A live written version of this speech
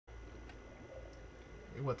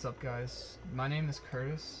What's up guys, my name is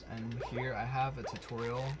Curtis and here I have a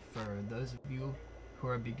tutorial for those of you who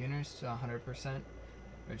are beginners to 100%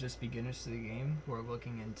 or just beginners to the game who are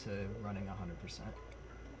looking into running 100%. So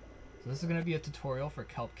this is going to be a tutorial for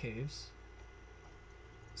Kelp caves.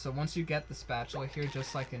 So once you get the spatula here,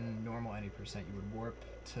 just like in normal any percent, you would warp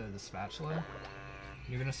to the spatula.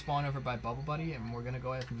 You're going to spawn over by Bubble Buddy and we're going to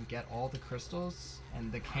go ahead and get all the crystals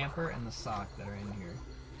and the camper and the sock that are in here.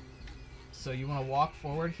 So you want to walk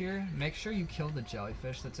forward here, make sure you kill the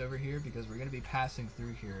jellyfish that's over here because we're going to be passing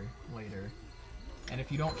through here later. And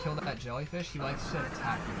if you don't kill that jellyfish, he likes to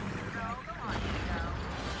attack you.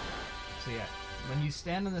 So yeah, when you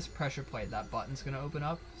stand on this pressure plate, that button's going to open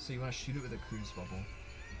up, so you want to shoot it with a cruise bubble.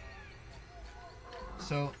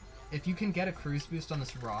 So if you can get a cruise boost on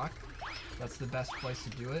this rock, that's the best place to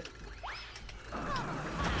do it.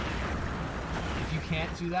 If you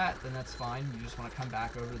can't do that, then that's fine. You just want to come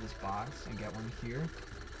back over to this box and get one here.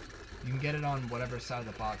 You can get it on whatever side of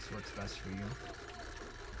the box works best for you.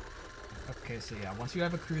 Okay, so yeah, once you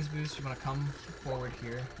have a cruise boost, you want to come forward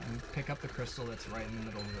here and pick up the crystal that's right in the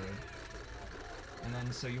middle of the road. And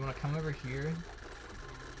then, so you want to come over here.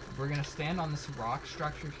 We're going to stand on this rock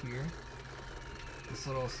structure here. This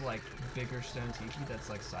little, like, bigger stone tiki that's,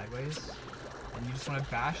 like, sideways. And you just want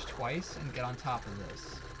to bash twice and get on top of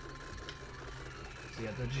this. So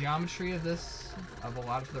yeah, the geometry of this, of a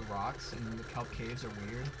lot of the rocks in the Kelp caves are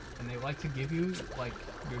weird, and they like to give you, like,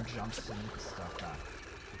 your jumps and stuff back.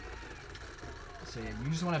 So yeah, you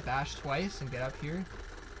just want to bash twice and get up here.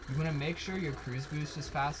 You want to make sure your cruise boost is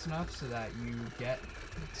fast enough so that you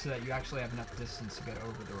actually have enough distance to get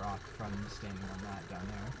over the rock from standing on that down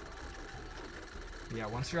there. But yeah,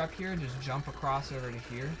 once you're up here, just jump across over to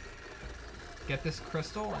here. Get this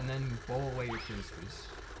crystal, and then bowl away your cruise boost.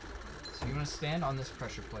 So you want to stand on this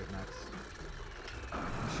pressure plate next.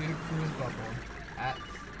 And shoot a cruise bubble at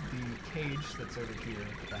the cage that's over here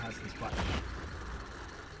that has this button.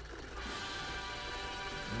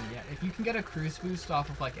 And yeah, if you can get a cruise boost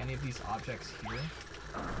off of like any of these objects here,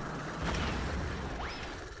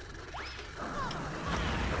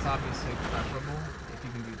 that's obviously preferable if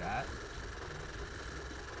you can do that.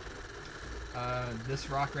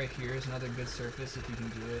 This rock right here is another good surface if you can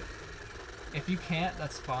do it. If you can't,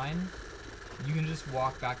 that's fine. You can just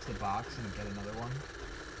walk back to the box and get another one.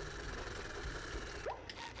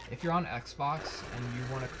 If you're on Xbox and you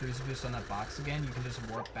want a cruise boost on that box again, you can just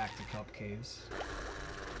warp back to Kelp caves.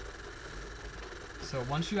 So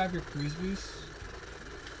once you have your cruise boost,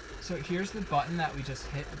 so here's the button that we just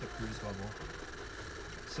hit with the cruise bubble.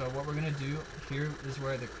 So what we're gonna do, here is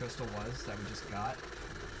where the crystal was that we just got.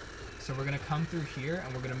 So we're gonna come through here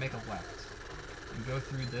and we're gonna make a left. And go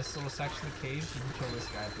through this little section of the cave. You can kill this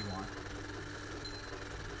guy if you want.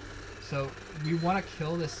 So we want to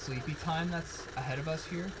kill this sleepy time that's ahead of us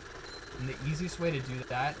here. And the easiest way to do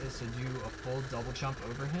that is to do a full double jump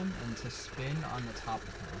over him and to spin on the top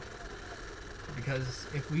of him. Because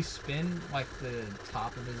if we spin like the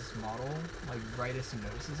top of his model, like right as he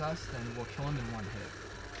notices us, then we'll kill him in one hit.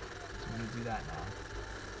 So I'm going to do that now.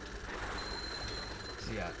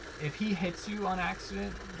 So yeah, if he hits you on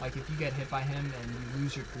accident, like if you get hit by him and you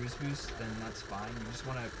lose your cruise boost, then that's fine. You just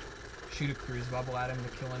want to shoot a cruise bubble at him to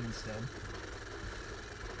kill him instead.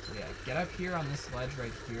 So yeah, get up here on this ledge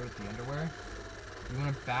right here with the underwear. You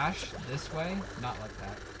want to bash this way, not like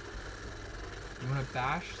that. You want to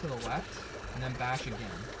bash to the left, and then bash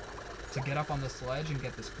again to get up on this ledge and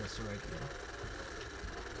get this crystal right here.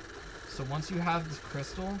 So once you have this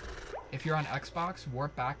crystal, if you're on Xbox,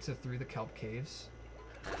 warp back to through the Kelp caves.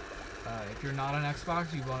 If you're not on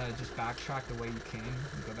Xbox, you want to just backtrack the way you came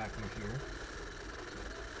and go back through here.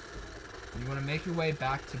 You want to make your way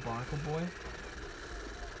back to Barnacle Boy.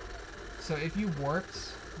 So if you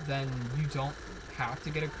warped, then you don't have to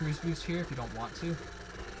get a cruise boost here if you don't want to.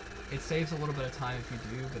 It saves a little bit of time if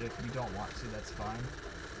you do, but if you don't want to, that's fine.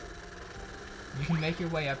 You can make your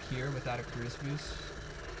way up here without a cruise boost,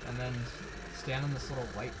 and then stand on this little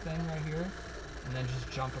light thing right here, and then just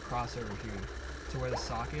jump across over here to where the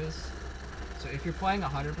sock is. So if you're playing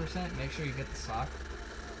 100%, make sure you get the sock.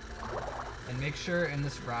 And make sure in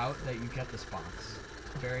this route that you get this box.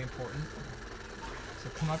 It's very important. So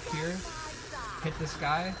come up here, hit this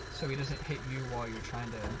guy so he doesn't hit you while you're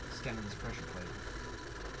trying to stand on this pressure plate.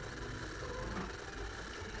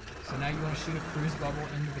 So now you want to shoot a cruise bubble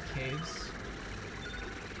into the caves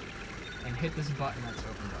and hit this button that's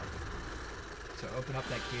opened up. So open up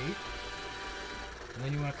that gate. And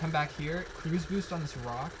then you want to come back here, cruise boost on this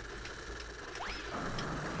rock.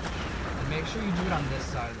 And make sure you do it on this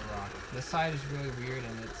side of the rock. This side is really weird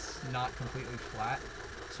and it's not completely flat,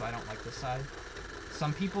 so I don't like this side.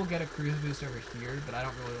 Some people get a cruise boost over here, but I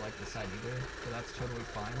don't really like this side either, so that's totally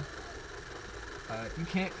fine. If you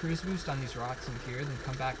can't cruise boost on these rocks in here, then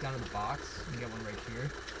come back down to the box and get one right here.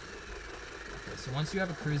 Okay, so once you have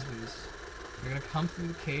a cruise boost, you're going to come through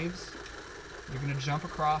the caves, you're going to jump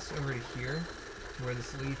across over to here, to where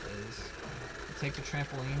this leaf is. Take the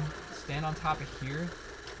trampoline, stand on top of here,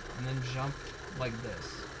 and then jump like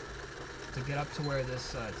this. To get up to where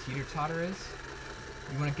this teeter-totter is,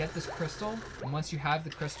 you want to get this crystal, and once you have the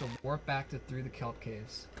crystal, warp back to through the kelp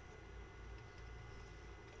caves.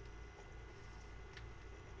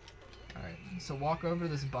 Alright, so walk over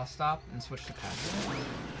to this bus stop and switch to Patrick.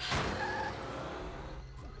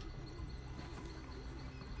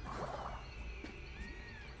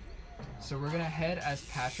 So we're gonna head as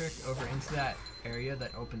Patrick over into that area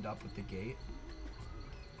that opened up with the gate.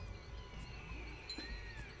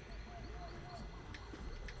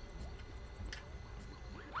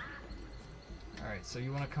 Alright, so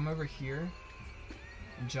you want to come over here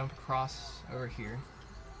and jump across over here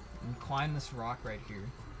and climb this rock right here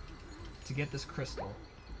to get this crystal,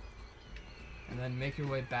 and then make your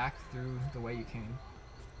way back through the way you came.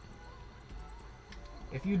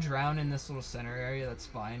 If you drown in this little center area, that's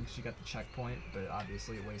fine because you got the checkpoint, but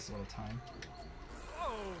obviously it wastes a little time.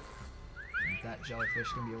 And that jellyfish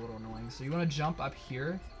can be a little annoying. So you want to jump up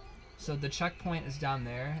here. So the checkpoint is down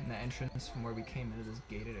there, and the entrance from where we came into this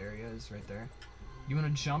gated area is right there. You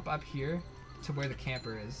want to jump up here to where the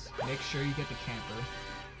camper is. Make sure you get the camper.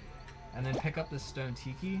 And then pick up this stone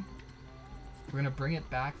tiki. We're going to bring it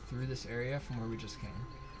back through this area from where we just came.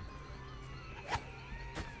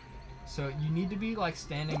 So you need to be like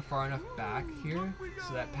standing far enough back here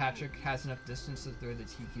so that Patrick has enough distance to throw the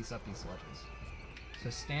tikis up these ledges. So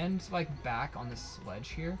stand like back on this ledge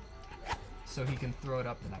here so he can throw it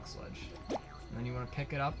up the next ledge. And then you want to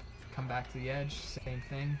pick it up, come back to the edge, same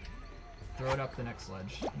thing, throw it up the next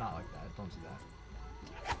ledge. Not like that, don't do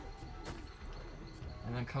that.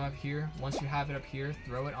 And then come up here. Once you have it up here,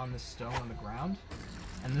 throw it on this stone on the ground,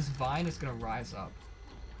 and this vine is going to rise up.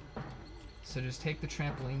 So just take the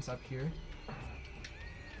trampolines up here.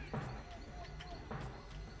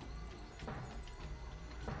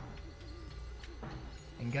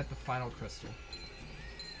 And get the final crystal.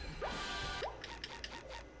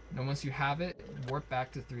 And once you have it, warp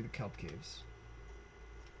back to through the kelp caves.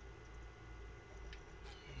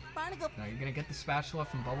 Now you're gonna get the spatula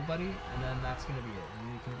from Bubble Buddy, and then that's gonna be it. And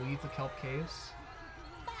then you can leave the kelp caves,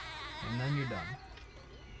 and then you're done.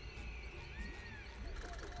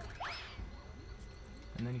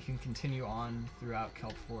 And then you can continue on throughout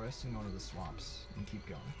Kelp Forest and go to the swamps and keep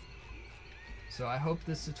going. So I hope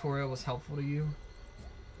this tutorial was helpful to you.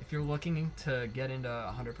 If you're looking to get into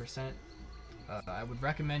 100%, I would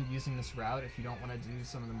recommend using this route if you don't want to do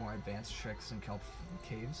some of the more advanced tricks in Kelp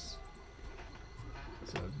caves.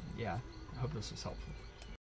 So yeah, I hope this was helpful.